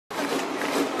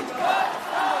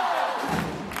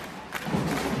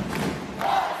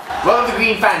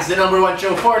Green Fans, the #1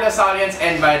 show for Lasalians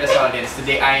and by Lasalians.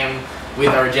 Today I am with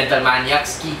our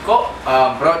Gentlemaniacs, Kiko,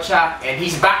 Brocha, and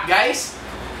he's back, guys.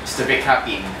 Mr. Vic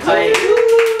Hapin. Hi.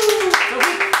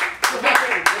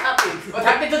 What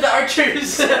happened to the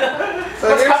archers?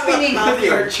 What's happening to the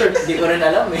archers? Hindi ko rin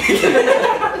alam eh.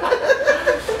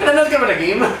 Nanonood ka ba na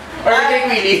game? Or kay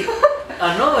Willie?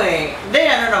 Ano eh. Hindi,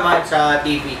 ano naman sa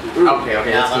TV. Okay,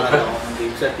 that's good. Nakakanood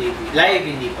game sa TV. Live,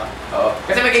 hindi pa. Oo.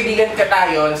 Kasi may kaibigan ka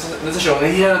tayo sa show na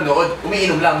hindi nanonood,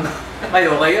 umiinom lang. Ay,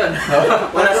 okay yun.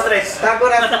 Wala stress. Tago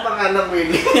na sa pangalan mo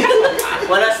yun.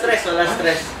 Wala stress, wala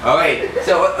stress. Okay,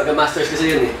 so, Taga-masters kasi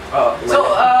yun eh. So,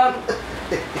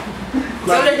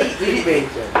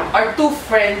 our two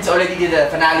friends already did a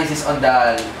Fanalysis on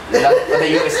the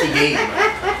UST game.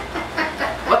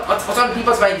 What's on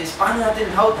people's mind is, paano natin,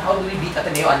 how do we beat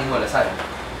Ateneo Animo Lasal?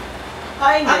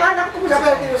 Ay, hindi. Anak ko mo sa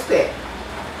kanya gusto eh.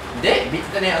 Hindi, beat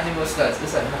Ateneo Animo Lasal.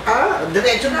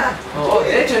 Diretso na. Oo,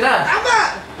 diretso na.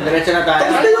 Tama! Diretso na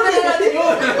tayo. Ano natin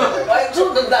yun? Ay,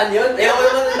 gusto mo tandaan yun? Ayaw ko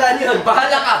naman tandaan yun.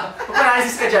 Bahala ka!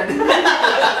 Panalysis ka dyan.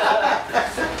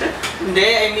 Hindi,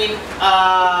 I mean,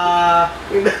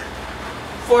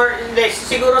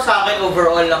 siguro sa akin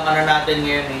overall lang ano natin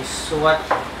ngayon is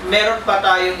meron pa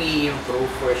tayong i-improve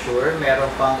for sure,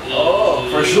 meron pang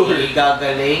for sure.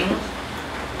 Gagaling.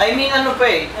 I mean, ano pa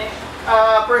eh,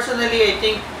 personally I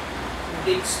think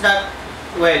it's not,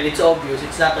 well, it's obvious,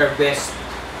 it's not our best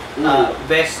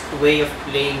way of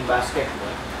playing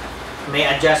basketball. May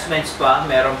adjustments pa,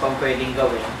 meron pang pwedeng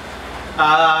gawin.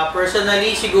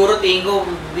 Personally, siguro tingin ko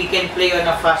we can play on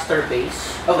a faster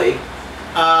pace. Okay.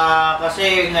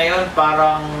 Kasi ngayon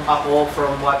parang ako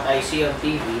from what I see on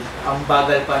TV, ang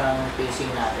bagal pa ng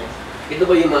pacing natin. Ito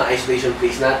ba yung mga isolation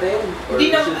pace natin? Or Di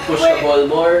na, should push the ball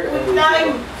more?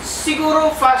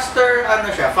 Siguro faster,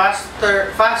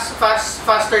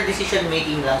 faster decision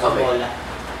making lang sa bola.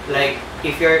 Like,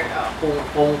 if you're,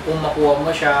 kung makuha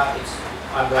mo siya, it's,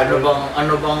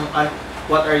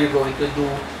 what are you going to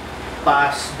do?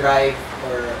 Pass, drive,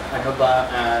 or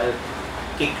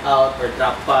kick out or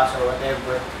drop pass or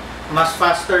whatever. Mas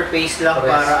faster pace lang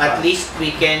para at least we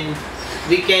can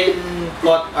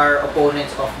caught our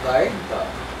opponents off guard.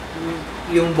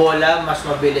 Yung bola mas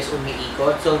mabilis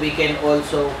umiikot, so we can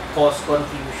also cause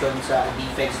confusion sa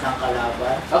defense ng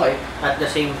kalaban. Okay. At the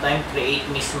same time create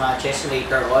mismatches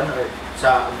later on or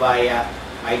via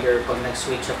either pag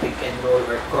nag-switch sa pick and roll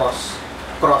or cross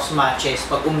matches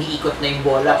pag umiikot na yung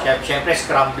bola. Syempre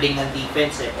scrambling ng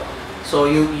defense eh. So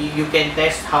you can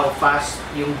test how fast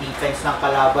yung defense ng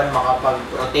kalaban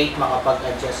makapag-rotate,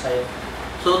 makapag-adjust sa'yo.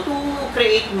 So to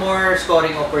create more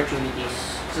scoring opportunities.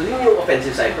 So yun yung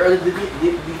offensive side, pero the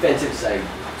defensive side,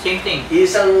 Same thing.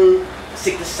 isang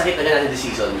sakit na natin this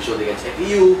season. We showed against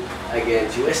FEU,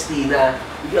 against UST na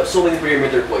we have so many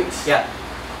perimeter points. Yeah.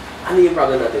 Ano yung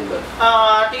problem natin doon?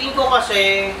 Tingin ko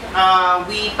kasi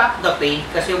we pack the paint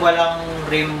kasi walang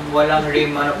rim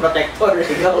protector.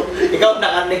 Ikaw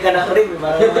nakanig ka ng rim,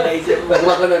 marami naisip mo.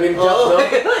 Nagawa ko na rim job, no?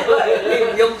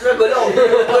 Yung sa gulong,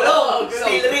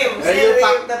 steel rim. You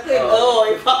pack the paint.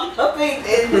 I-pack the paint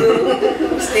and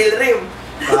steel rim.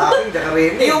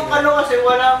 Yung ano kasi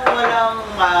walang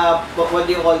what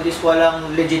do you call this, walang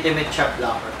legitimate shot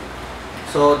blocker.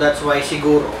 So that's why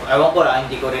siguro, ewan ko lang,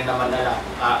 hindi ko rin naman alam.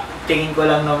 Tingin ko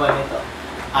lang naman ito.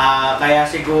 Kaya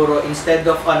siguro instead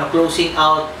of closing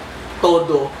out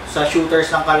todo sa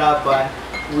shooters ng kalaban,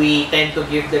 we tend to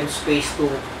give them space to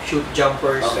shoot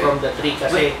jumpers from the three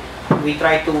kasi we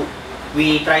try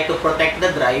to protect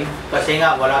the drive kasi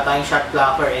nga wala tayong shot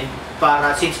blocker and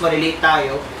para since maliliit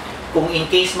tayo, kung in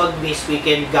case mag-miss, we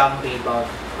can gang rebound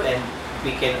and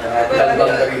we can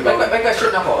May question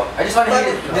ako. I just want to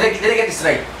hear, did I get this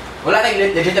right? Wala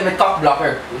tayong legitimate top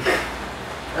blocker.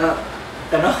 Ano?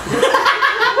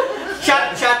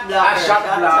 Shot blocker. Shot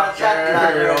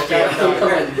blocker. Okay.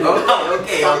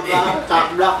 Top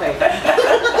block eh.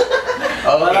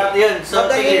 Wala yun. So,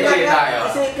 sige tayo.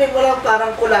 Isipin mo lang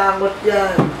parang kulangot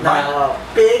yan. Na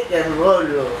pick and roll.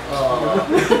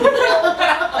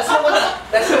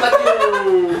 That's what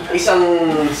yung isang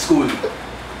school.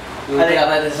 Yung tinakita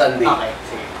natin sa Sunday. Okay,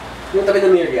 sige. Yung tabi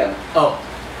ng Miriam.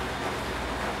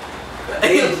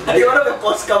 Hindi ko alam yung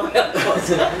Cosca ba yung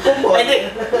Cosca?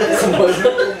 Hindi.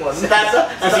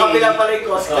 Nasa kapila pala yung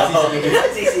Cosca.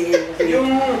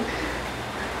 Yung...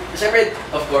 Siyempre,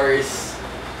 of course,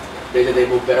 day-to-day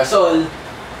move Perasol.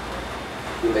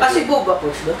 Si Bob ba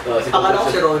coach doon? Akala ko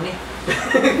si Ronnie.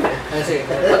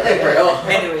 Whatever.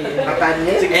 Anyway.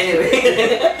 Natanyes? Anyway.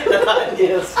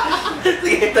 Natanyes.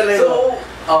 Sige talaga. So,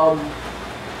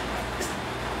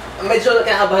 medyo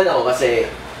nakakabahan ako kasi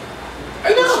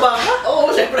Ay, nakabahan ka?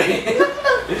 Oo, syempre.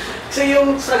 So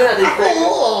yung saga natin,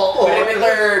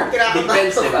 perimeter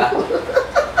defense, di ba?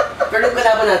 Pero yung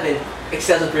kalaban natin,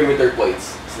 excels on perimeter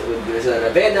points. So, sa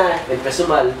Ravenna and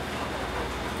Pesumal,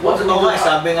 What's nga,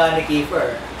 sabi nga ni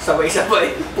Kiefer,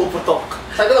 sabay-sabay, puputok.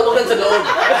 sabi ko, huwag lang sa loob.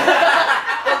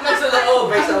 Huwag lang sa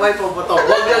loob. Sabay-sabay, puputok.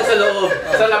 Huwag lang sa loob.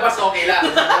 Sa labas okay lang.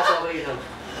 Mas okay lang.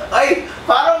 Ay,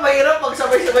 parang mahirap pag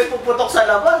sabay-sabay puputok sa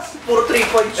labas. Puro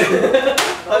 3-point shoot.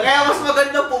 Kaya mas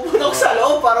maganda puputok sa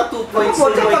loob para 2 points.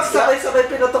 Kung pag sabay-sabay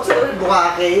pinutok sa ulit,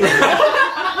 bukake.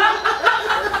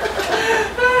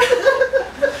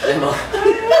 Alam mo?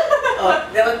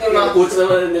 Dapat yung mga coach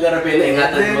naman nila Ravenna,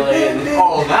 ingatan yung mga yun.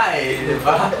 Oo nga eh, di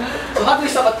ba? So how do we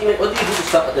stop at team? What do you do to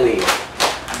stop at Ateneo?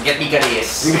 Get me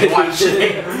Carillas. Watch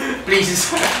it.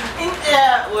 Please.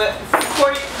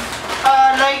 For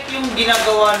like yung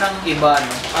ginagawa ng iba,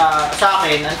 no? Sa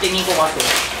akin, ang tingin ko kasi,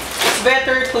 it's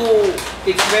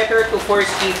better to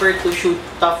force keeper to shoot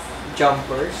tough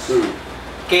jumpers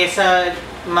kesa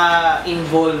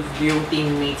ma-involve yung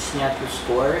teammates niya to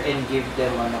score and give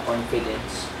them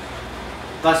confidence.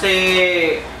 Kasi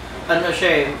ano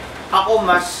siya ako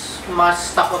mas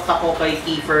takot ako kay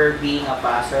keeper being a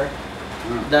passer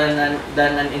than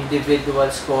an individual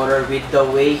scorer with the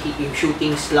way yung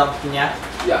shooting slump niya.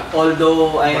 Yeah.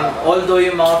 Although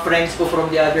yung mga friends ko from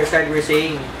the other side were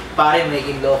saying, pare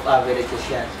making low of averages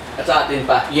yan. At sa atin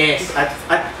pa. Yes,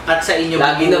 at sa inyo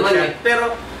lagi naman siya.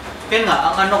 Pero yun nga,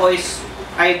 ang ano ko is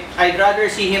I'd rather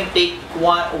see him take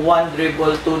one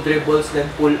dribble, 2 dribbles than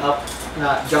pull up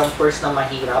na jumpers na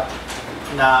mahirap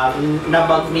na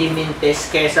magmimintes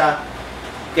kesa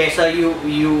you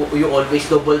always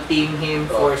double team him,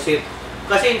 force it.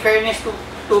 Kasi in fairness to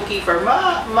keeper,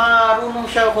 marunong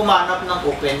siya humanap ng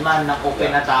open man, ng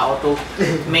open na tao to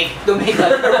make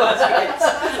other baskets.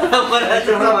 Alam mo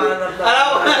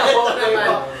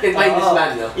Can find this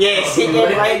man, no? Yes, he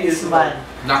can find this man.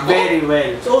 Very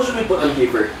well. So who should we put on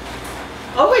keeper?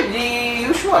 Oh wait, the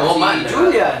usual, man,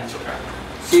 Julian.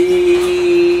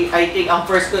 I think ang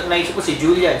first ko naisip ko si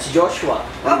Julian, si Joshua.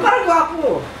 Parang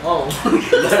gwapo. Oh.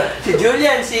 Si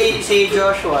Julian, si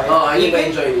Joshua. Oh, I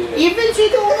enjoy him. Even si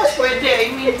Thomas pwede.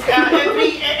 I mean,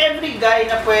 every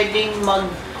guy na pwede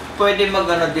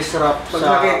disrupt Pag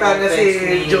sa nakita na si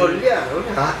offense Julia,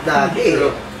 dati.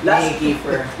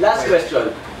 Last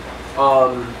question.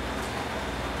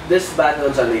 This battle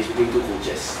on Sunday is between 2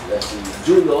 coaches. That's si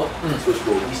Juno, Coach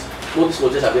Bogies. Both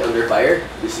coaches have been under fire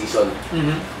this season.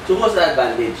 So what's the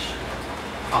advantage?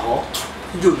 Ako?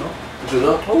 Juno?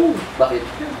 Juno? Oh. Bakit?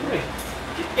 Siyempre.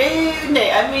 Hindi.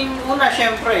 I mean, una,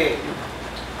 siyempre,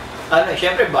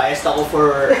 biased ako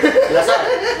for Lasal.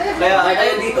 Kaya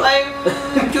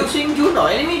I'm choosing Juno.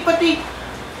 I mean, pati,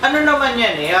 ano naman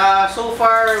yan so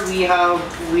far, we have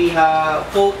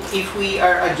if we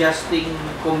are adjusting,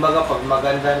 kumbaga, pag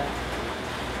maganda,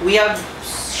 we have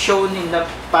shown in the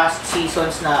past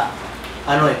seasons na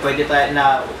pwede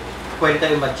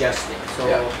tayo ma-adjust So,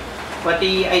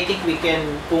 pati I think we can,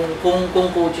 kung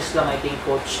coaches lang, I think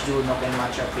Coach Juno can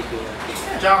match up with you.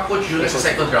 Tsaka Coach Juno is a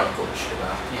second round coach,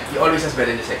 diba? Yeah. He always has been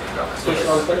in the second round.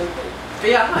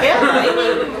 Kaya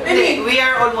I mean, we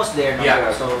are almost there now.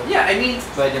 Yeah. So, yeah, I mean,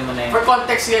 pwede mo na yun. for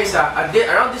context guys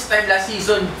around this time last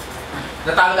season,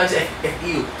 natalo tayo sa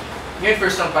FEU. Ngayon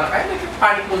first round parang,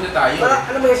 panic muna tayo.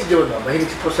 Alam mo yan si Juno, mahilig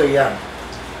si Puso yan.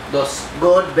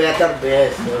 Good, better,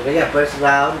 best. Kaya first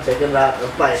round, second round,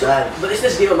 final. But is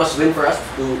this game a must-win for us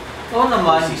to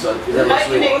naman. season? Is it a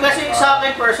must-win? Kasi sa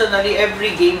akin personally,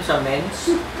 every game sa men's,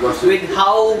 Must-win. with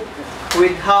how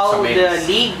Sa the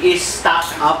men's. league is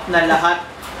stacked up na lahat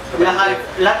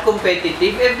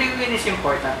competitive, every win is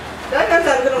important. We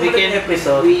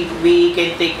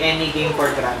can take any game for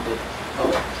granted.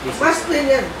 Okay. Must win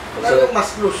yan. Wala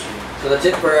must lose. So that's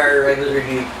it for our regular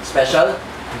week special.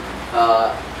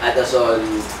 Add us on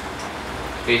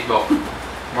Facebook.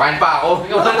 Makain pa ako.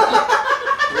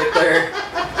 Twitter.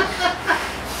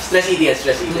 Stress eating.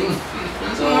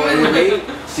 So anyway,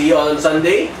 see you on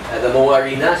Sunday at the Mo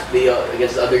Arena. Play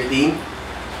against the other team.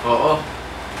 Oo.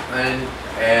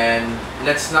 And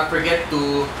let's not forget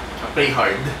to play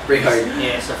hard. Pray hard.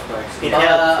 Yes, of course. It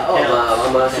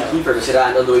helps. Si Kiefer,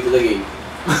 masiraan on the way to the game.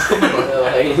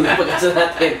 Okay, napagkasa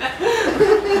natin.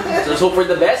 So let's hope for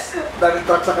the best. Dahil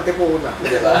truck sa Katipunan.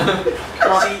 Diba?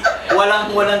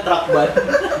 Walang track ban.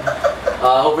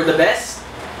 Hope for the best.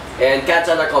 And catch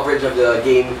on our coverage of the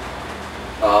game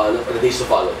in the days to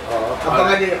follow.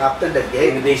 Abangan nyo after the In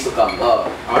game. the days to come.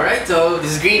 Alright, so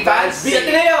this is Green Fans. Beat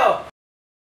Ateneo!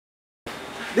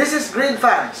 This is Green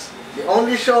Fans, the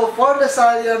only show for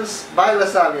Lasallians by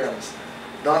Lasallians.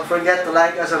 Don't forget to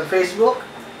like us on Facebook,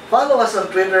 follow us on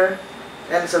Twitter,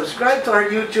 and subscribe to our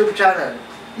YouTube channel.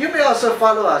 You may also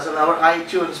follow us on our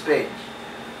iTunes page.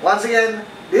 Once again,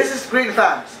 this is Green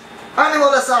Fans.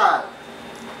 Animal Asal!